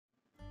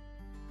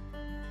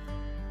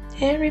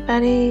Hey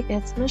everybody,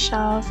 it's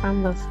Michelle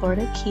from the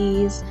Florida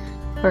Keys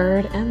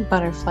Bird and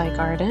Butterfly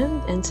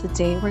Garden, and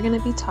today we're going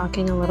to be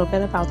talking a little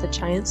bit about the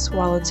giant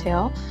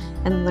swallowtail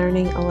and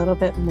learning a little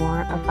bit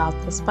more about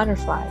this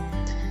butterfly.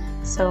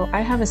 So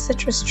I have a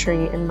citrus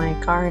tree in my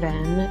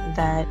garden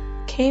that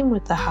came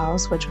with the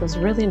house, which was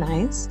really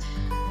nice,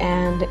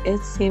 and it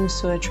seems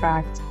to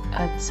attract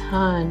a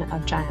ton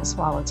of giant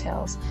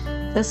swallowtails.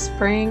 This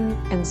spring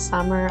and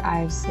summer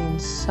I've seen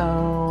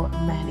so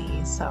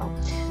many, so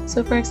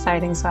super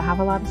exciting. So I have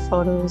a lot of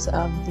photos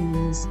of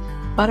these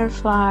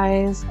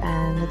butterflies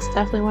and it's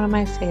definitely one of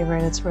my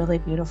favorite. It's really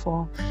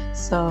beautiful.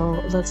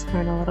 So let's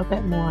learn a little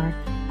bit more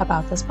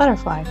about this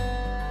butterfly.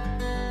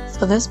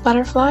 So this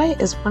butterfly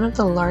is one of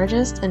the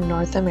largest in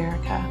North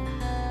America.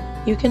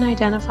 You can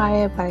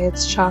identify it by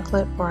its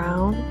chocolate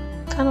brown,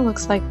 kind of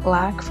looks like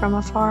black from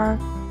afar,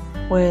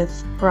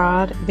 with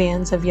broad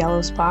bands of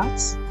yellow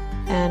spots.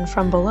 And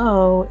from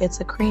below, it's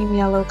a cream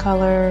yellow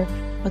color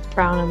with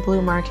brown and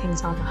blue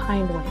markings on the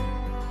hind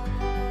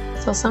wing.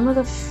 So some of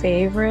the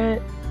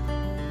favorite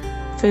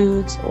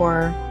foods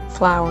or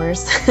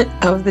flowers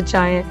of the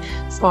giant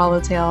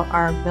swallowtail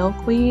are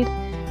milkweed,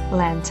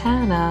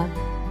 lantana,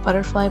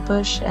 butterfly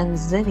bush, and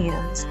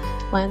zinnias.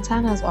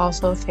 Lantana is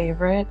also a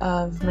favorite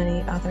of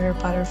many other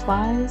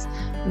butterflies.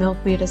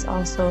 Milkweed is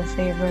also a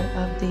favorite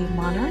of the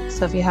monarchs.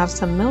 So if you have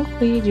some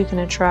milkweed, you can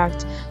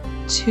attract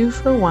 2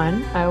 for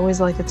 1. I always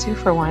like a 2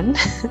 for 1.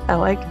 I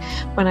like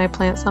when I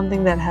plant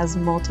something that has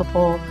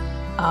multiple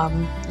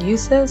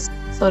uses,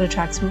 so it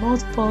attracts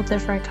multiple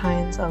different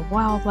kinds of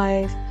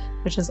wildlife,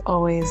 which is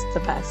always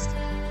the best.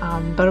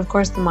 But of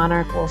course the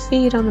monarch will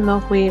feed on the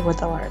milkweed with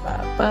the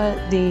larva,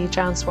 but the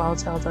giant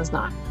swallowtail does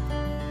not.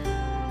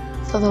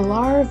 So the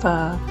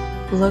larva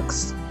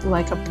looks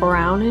like a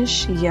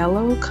brownish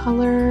yellow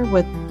color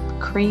with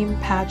cream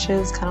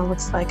patches, kind of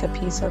looks like a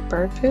piece of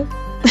bird poop.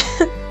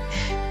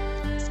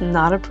 It's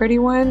not a pretty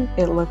one,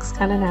 it looks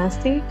kind of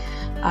nasty,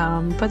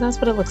 but that's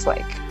what it looks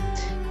like.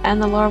 And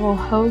the larval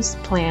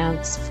host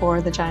plants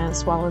for the giant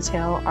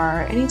swallowtail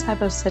are any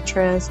type of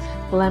citrus,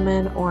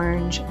 lemon,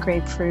 orange,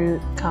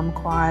 grapefruit,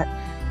 kumquat,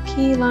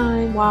 key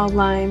lime, wild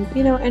lime,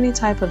 any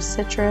type of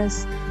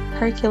citrus,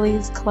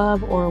 Hercules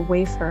club, or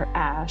wafer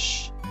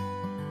ash.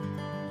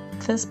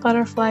 This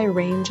butterfly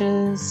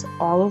ranges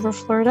all over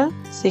Florida,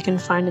 so you can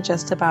find it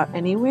just about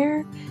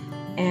anywhere,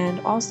 and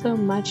also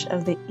much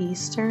of the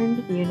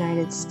eastern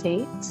United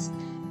States,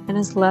 and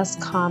is less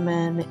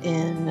common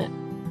in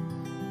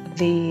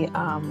the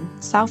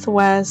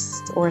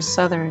southwest or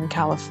southern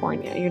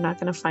California. You're not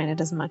going to find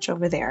it as much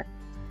over there.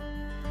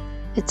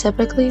 It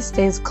typically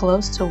stays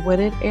close to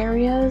wooded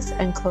areas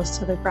and close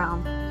to the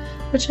ground,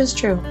 which is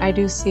true. I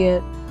do see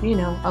it,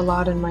 a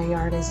lot in my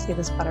yard. I see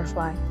this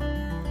butterfly.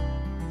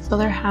 So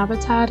their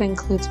habitat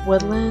includes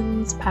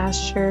woodlands,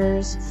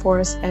 pastures,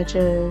 forest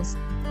edges,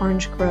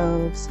 orange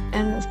groves,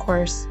 and of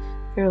course,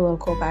 your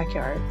local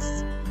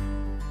backyards.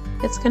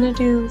 It's going to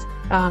do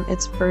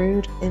its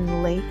brood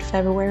in late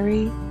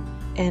February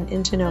and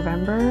into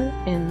November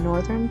in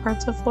northern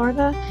parts of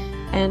Florida,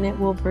 and it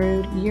will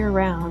brood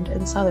year-round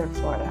in southern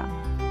Florida,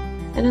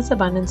 and its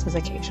abundance is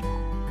occasional.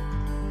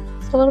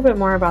 So a little bit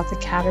more about the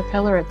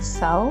caterpillar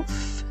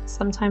itself.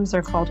 Sometimes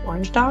they're called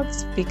orange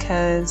dogs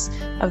because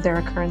of their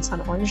occurrence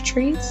on orange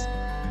trees,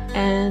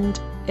 and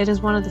it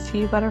is one of the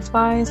few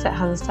butterflies that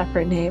has a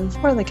separate name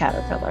for the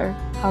caterpillar.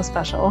 How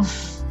special.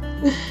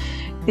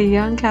 The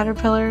young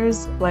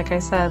caterpillars, like I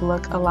said,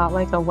 look a lot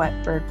like a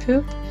wet bird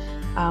poop,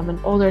 and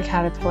older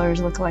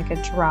caterpillars look like a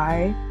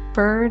dry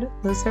bird,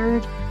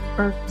 lizard,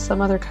 or some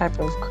other type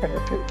of critter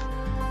poop,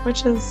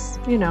 which is,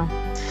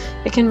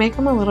 it can make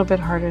them a little bit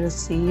harder to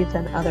see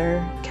than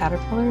other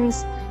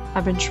caterpillars.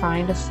 I've been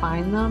trying to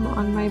find them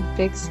on my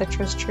big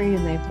citrus tree,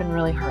 and they've been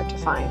really hard to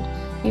find,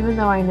 even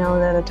though I know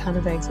that a ton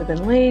of eggs have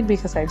been laid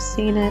because I've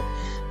seen it.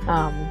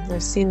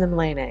 I've seen them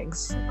laying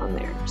eggs on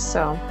there.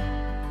 So,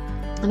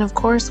 and of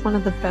course, one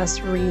of the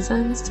best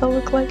reasons to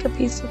look like a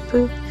piece of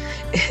poop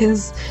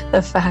is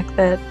the fact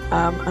that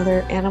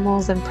other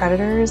animals and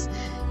predators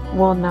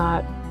will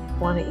not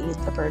want to eat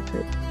the bird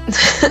poop.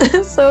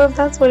 So if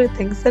that's what it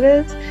thinks it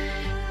is,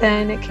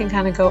 then it can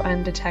kind of go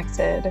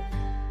undetected,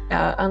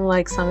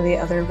 unlike some of the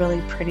other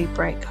really pretty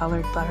bright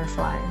colored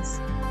butterflies.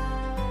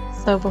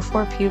 So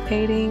before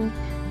pupating,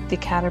 the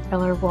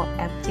caterpillar will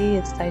empty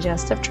its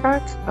digestive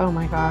tract. Oh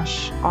my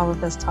gosh, all of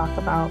this talk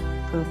about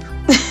poop.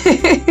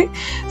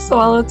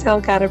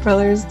 Swallowtail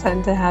caterpillars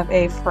tend to have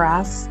a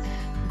frass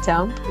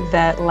dump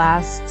that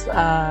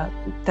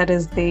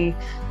is the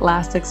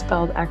last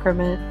expelled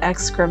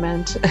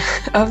excrement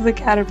of the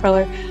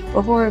caterpillar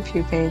before it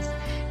pupates.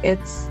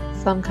 It's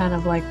some kind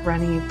of like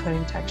runny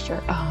pudding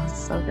texture. Oh, it's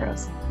so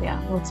gross.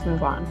 Yeah, let's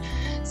move on.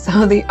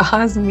 So the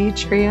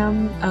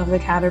osmetrium of the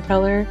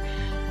caterpillar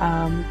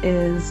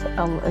is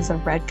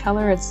a red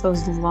color. It's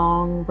those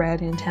long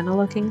red antenna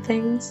looking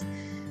things.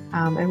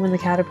 And when the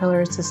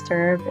caterpillar is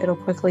disturbed, it'll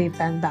quickly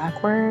bend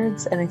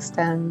backwards and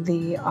extend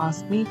the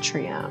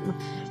osmetrium,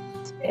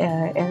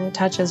 and it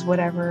touches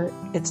whatever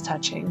it's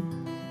touching.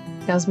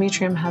 The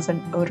osmetrium has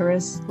an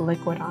odorous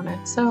liquid on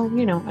it, so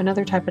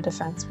another type of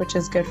defense, which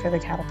is good for the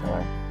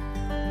caterpillar.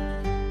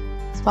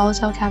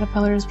 Swallowtail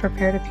caterpillars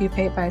prepare to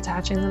pupate by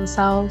attaching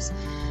themselves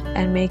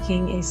and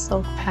making a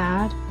silk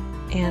pad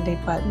and a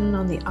button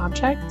on the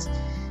object,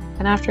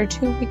 and after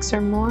 2 weeks or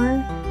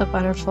more, the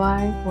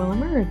butterfly will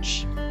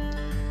emerge.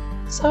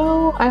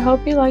 So I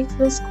hope you liked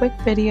this quick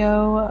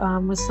video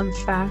with some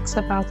facts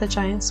about the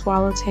giant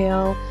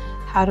swallowtail,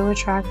 how to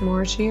attract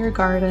more to your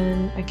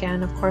garden.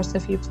 Again, of course,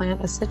 if you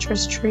plant a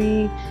citrus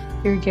tree,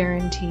 you're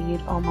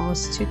guaranteed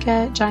almost to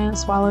get giant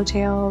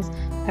swallowtails.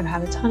 I've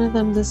had a ton of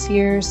them this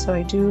year, so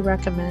I do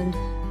recommend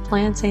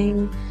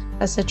planting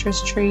a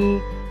citrus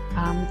tree.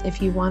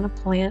 If you want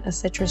to plant a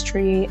citrus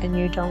tree and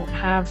you don't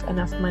have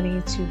enough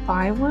money to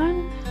buy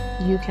one,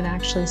 you can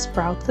actually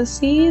sprout the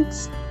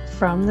seeds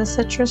from the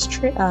citrus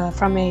tree,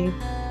 from a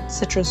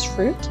citrus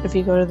fruit. If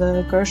you go to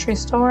the grocery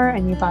store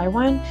and you buy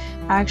one,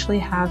 I actually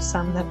have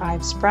some that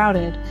I've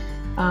sprouted,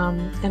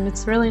 and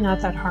it's really not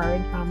that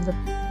hard.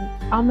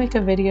 I'll make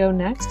a video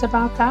next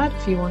about that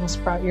if you want to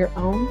sprout your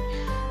own,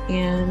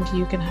 and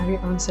you can have your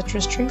own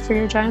citrus tree for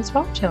your giant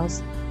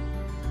swallowtails.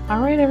 All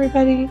right,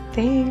 everybody,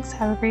 thanks.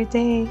 Have a great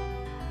day.